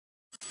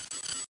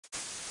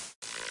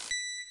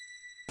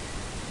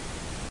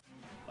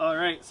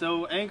Alright,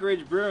 so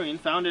Anchorage Brewing,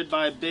 founded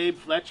by Babe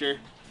Fletcher.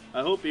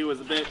 I hope he was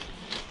a bit...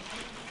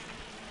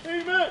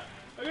 Hey Matt,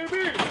 I got a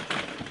beer!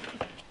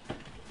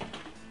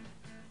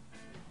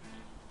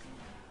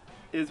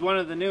 Is one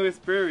of the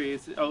newest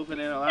breweries open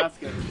in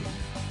Alaska.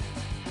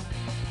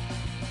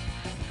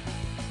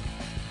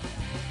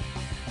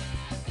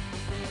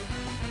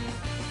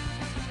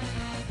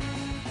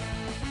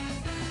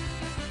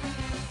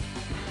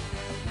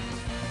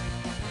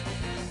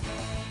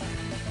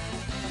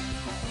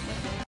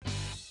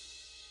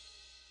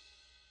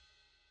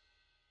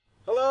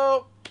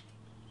 Hello,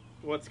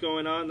 What's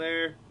going on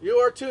there? you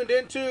are tuned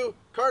into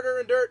Carter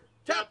and Dirt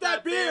Tap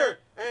That Beer!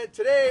 And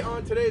today,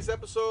 on today's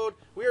episode,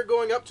 we are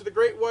going up to the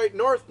Great White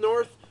North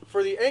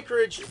for the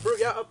Anchorage for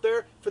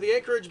the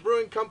Anchorage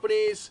Brewing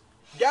Company's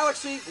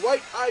Galaxy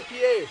White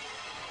IPA.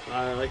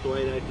 I like the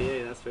white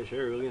IPA, that's for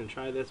sure. We're going to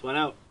try this one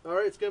out.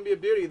 Alright, it's going to be a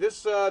beauty.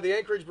 This, the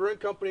Anchorage Brewing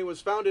Company was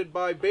founded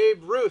by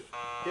Babe Ruth.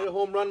 Hit a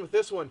home run with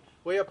this one.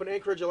 Way up in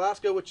Anchorage,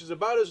 Alaska, which is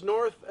about as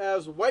north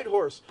as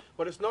Whitehorse,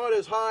 but it's not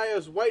as high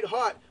as White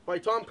Hot by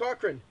Tom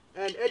Cochran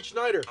and Ed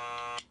Schneider.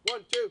 1,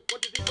 2,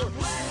 1, 2, 3, 4.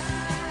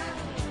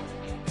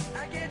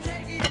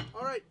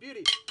 Alright,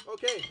 beauty.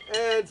 Okay,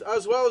 and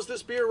as well as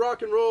this beer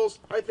rock and rolls,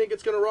 I think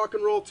it's going to rock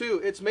and roll too.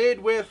 It's made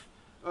with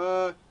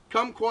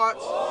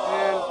kumquats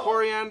and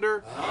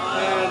coriander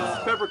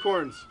and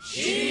peppercorns.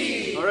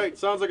 Alright,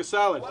 sounds like a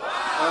salad.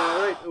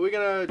 Alright, are we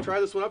going to try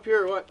this one up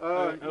here or what?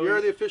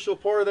 You're the official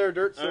pourer there,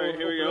 Dirt. So Alright,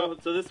 here we go.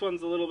 So this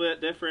one's a little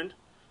bit different.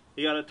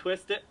 You got to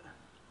twist it.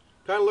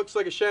 Kind of looks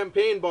like a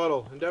champagne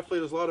bottle, and definitely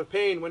there's a lot of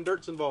pain when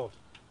Dirt's involved.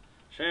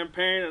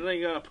 Champagne, and then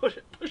you got to push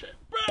it,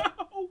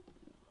 bro!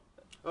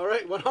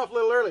 Alright, went off a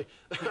little early.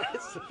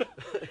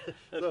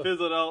 That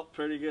fizzled out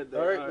pretty good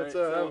there. Alright, let's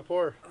have a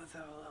pour. Let's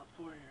have a little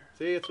pour here.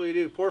 See, that's what you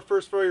do. Pour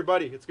first for your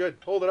buddy. It's good.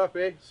 Hold it up,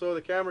 eh? So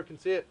the camera can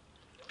see it.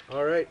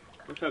 Alright.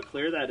 Look how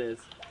clear that is.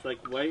 It's like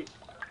white.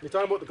 You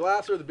talking about the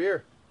glass or the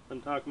beer?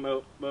 I'm talking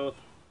about both.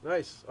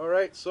 Nice.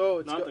 Alright, so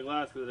it's Not the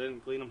glass because I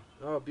didn't clean them.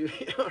 Oh,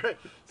 beauty. Alright,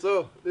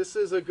 so this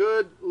is a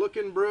good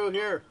looking brew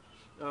here.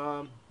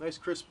 Nice,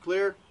 crisp,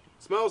 clear.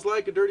 Smells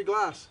like a dirty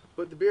glass,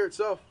 but the beer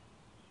itself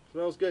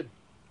smells good.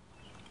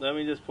 Let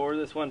me just pour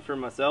this one for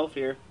myself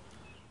here.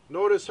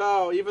 Notice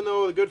how, even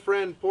though the good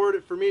friend poured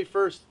it for me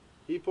first,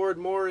 he poured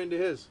more into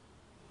his.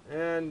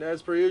 And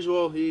as per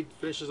usual, he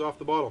finishes off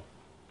the bottle.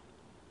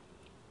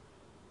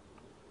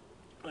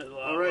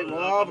 Alright, well,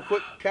 I'll have a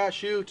quick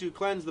cashew to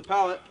cleanse the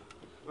palate.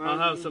 I'll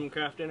have some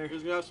craft dinner.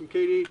 He's going to have some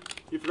KD.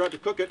 You forgot to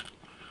cook it.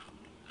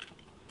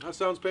 That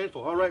sounds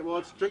painful. Alright, well,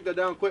 let's drink that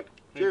down quick.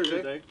 Cheers,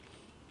 eh?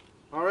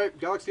 Alright,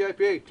 Galaxy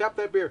IPA. Tap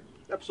That Beer.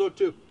 Episode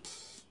 2.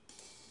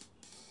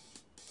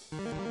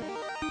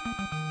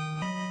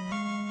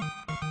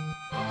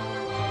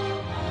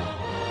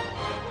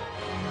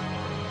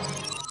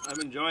 I'm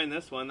enjoying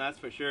this one, that's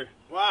for sure.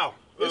 Wow.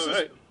 This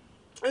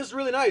is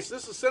really nice.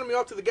 This is sending me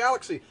off to the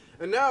galaxy.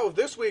 And now,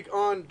 this week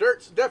on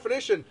Dirt's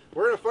Definition,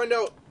 we're going to find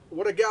out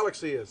what a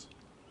galaxy is.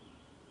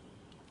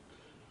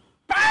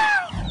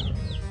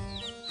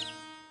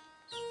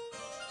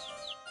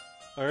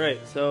 Alright,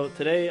 so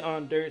today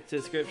on Dirt's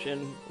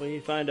Description, when you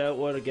find out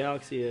what a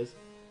galaxy is,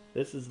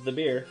 this is the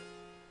beer.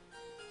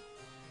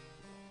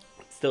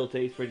 It still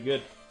tastes pretty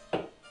good.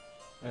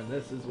 And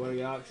this is what a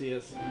galaxy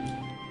is.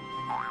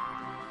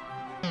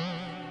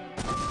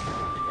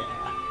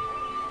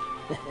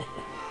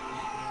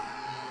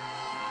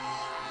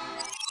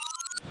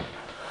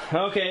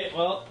 Okay,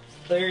 well,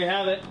 there you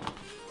have it.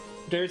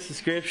 Dirt's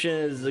Description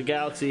is the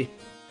galaxy.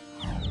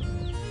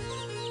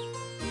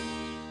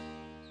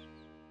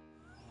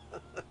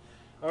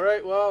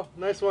 Alright, well,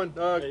 nice one.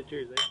 Hey,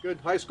 cheers, eh? Good.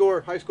 High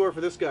score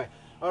for this guy.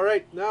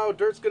 Alright, now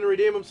Dirt's going to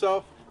redeem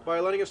himself by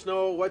letting us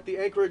know what the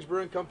Anchorage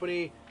Brewing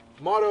Company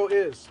motto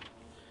is.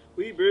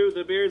 We brew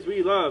the beers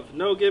we love.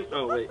 No give.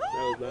 Oh, wait,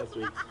 that was last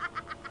week's.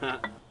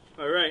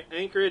 Alright,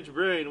 Anchorage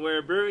Brewing,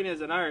 where brewing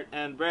is an art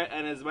and Brett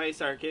and his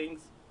mice are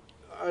kings.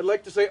 I'd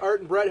like to say Art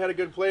and Brett had a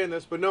good play in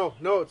this, but no,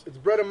 it's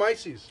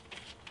brettanomyces.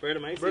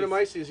 Brettanomyces?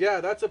 Brettanomyces, yeah,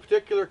 that's a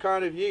particular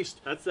kind of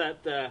yeast. That's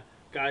that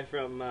guy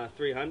from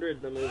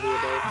 300, the movie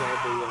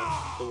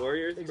about the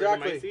Warriors.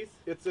 Exactly.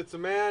 It's a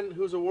man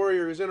who's a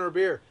warrior who's in our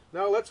beer.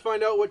 Now let's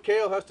find out what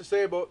Kale has to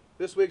say about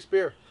this week's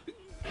beer.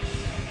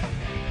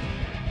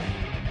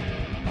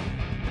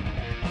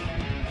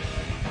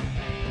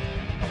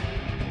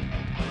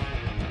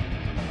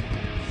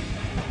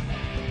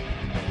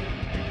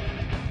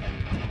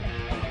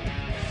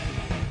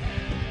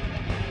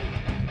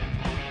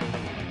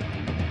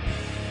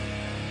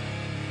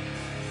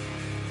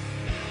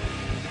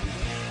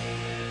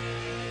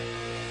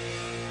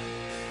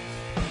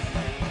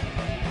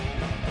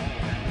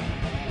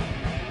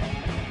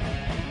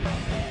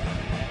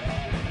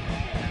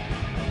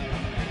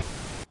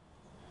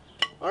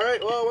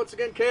 Alright, well, once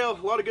again, Kale,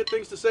 a lot of good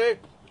things to say.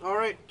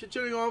 Alright,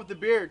 continuing on with the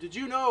beer. Did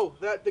you know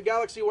that the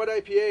Galaxy White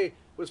IPA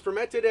was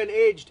fermented and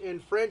aged in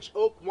French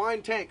oak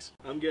wine tanks?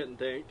 I'm getting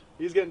tanked.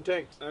 He's getting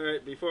tanked.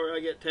 Alright, before I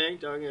get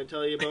tanked, I'm going to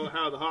tell you about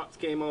how the hops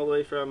came all the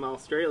way from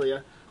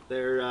Australia.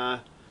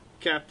 Their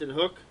Captain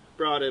Hook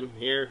brought him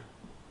here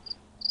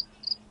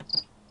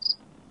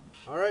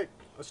All right,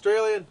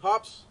 Australian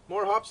hops,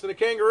 more hops than a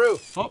kangaroo.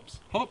 Hops,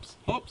 hops,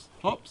 hops,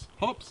 hops,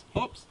 hops,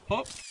 hops,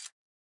 hops.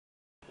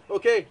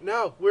 Okay,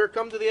 now we're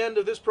come to the end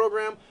of this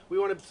program. We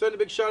want to send a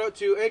big shout out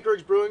to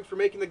Anchorage Brewing for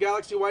making the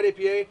Galaxy White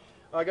IPA.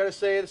 I gotta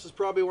say, this is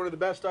probably one of the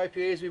best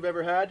IPAs we've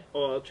ever had.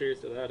 Oh, I'll cheers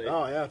to that, eh?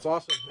 Oh yeah, it's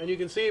awesome. And you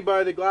can see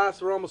by the glass,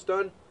 we're almost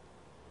done.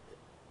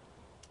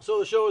 So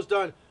the show is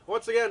done.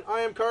 Once again,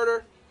 I am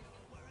Carter.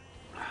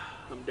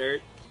 I'm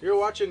Dirt. You're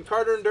watching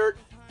Carter and Dirt.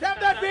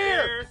 Tap that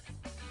beer!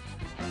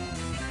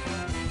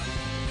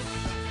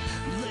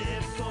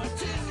 Live for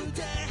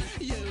today.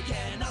 You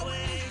can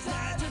always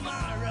die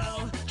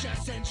tomorrow.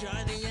 Just enjoy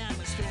the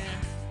atmosphere.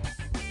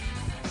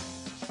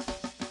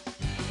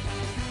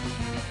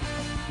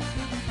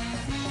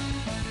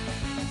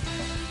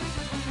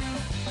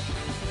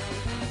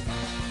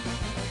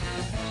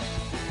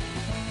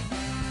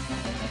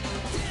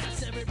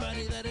 Dance,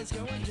 everybody that is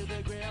going to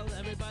the grill.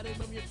 Everybody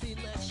move your feet,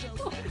 let's show.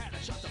 Had to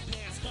shut the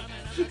pants, coming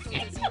out.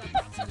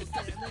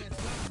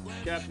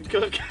 Captain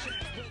Cook.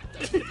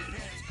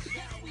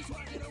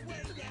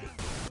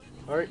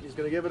 All right, he's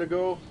gonna give it a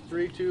go.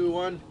 3, 2,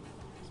 1.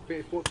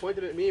 He's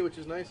pointed at me, which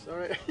is nice. All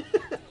right.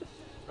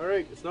 All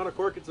right, it's not a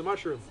cork, it's a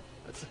mushroom.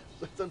 That's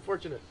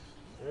unfortunate.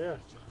 Yeah,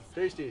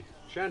 tasty.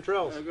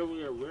 Chanterelles. I'll go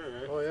where,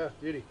 right? Oh yeah,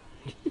 beauty.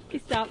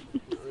 Stop.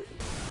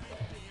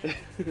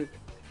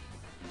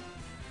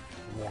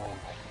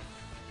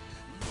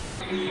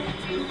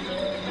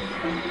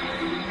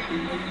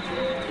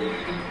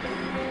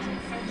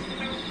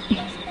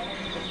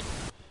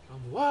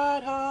 I'm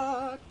white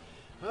hot.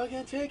 I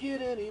can't take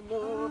it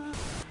anymore.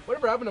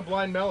 Whatever happened to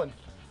blind melon?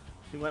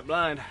 He went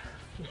blind.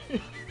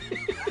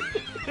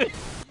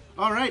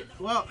 All right,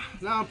 well,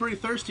 now I'm pretty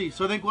thirsty,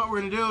 so I think what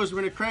we're gonna do is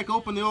we're gonna crack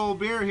open the old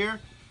beer here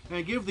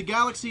and give the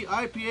Galaxy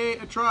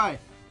IPA a try.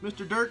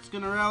 Mr. Dirt's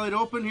gonna rally it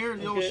open here,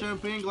 the old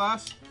champagne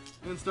glass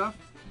and stuff.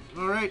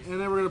 All right, and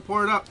then we're gonna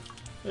pour it up.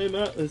 Hey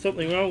Matt, there's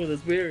something wrong with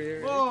this beer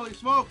here. Holy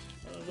smokes!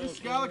 This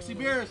Galaxy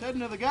beer is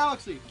heading to the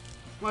galaxy.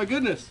 My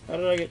goodness. How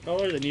did I get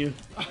taller than you?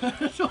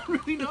 I don't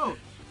really know.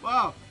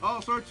 Wow,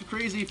 all sorts of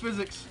crazy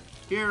physics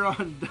here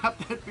on Tap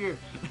That Beer.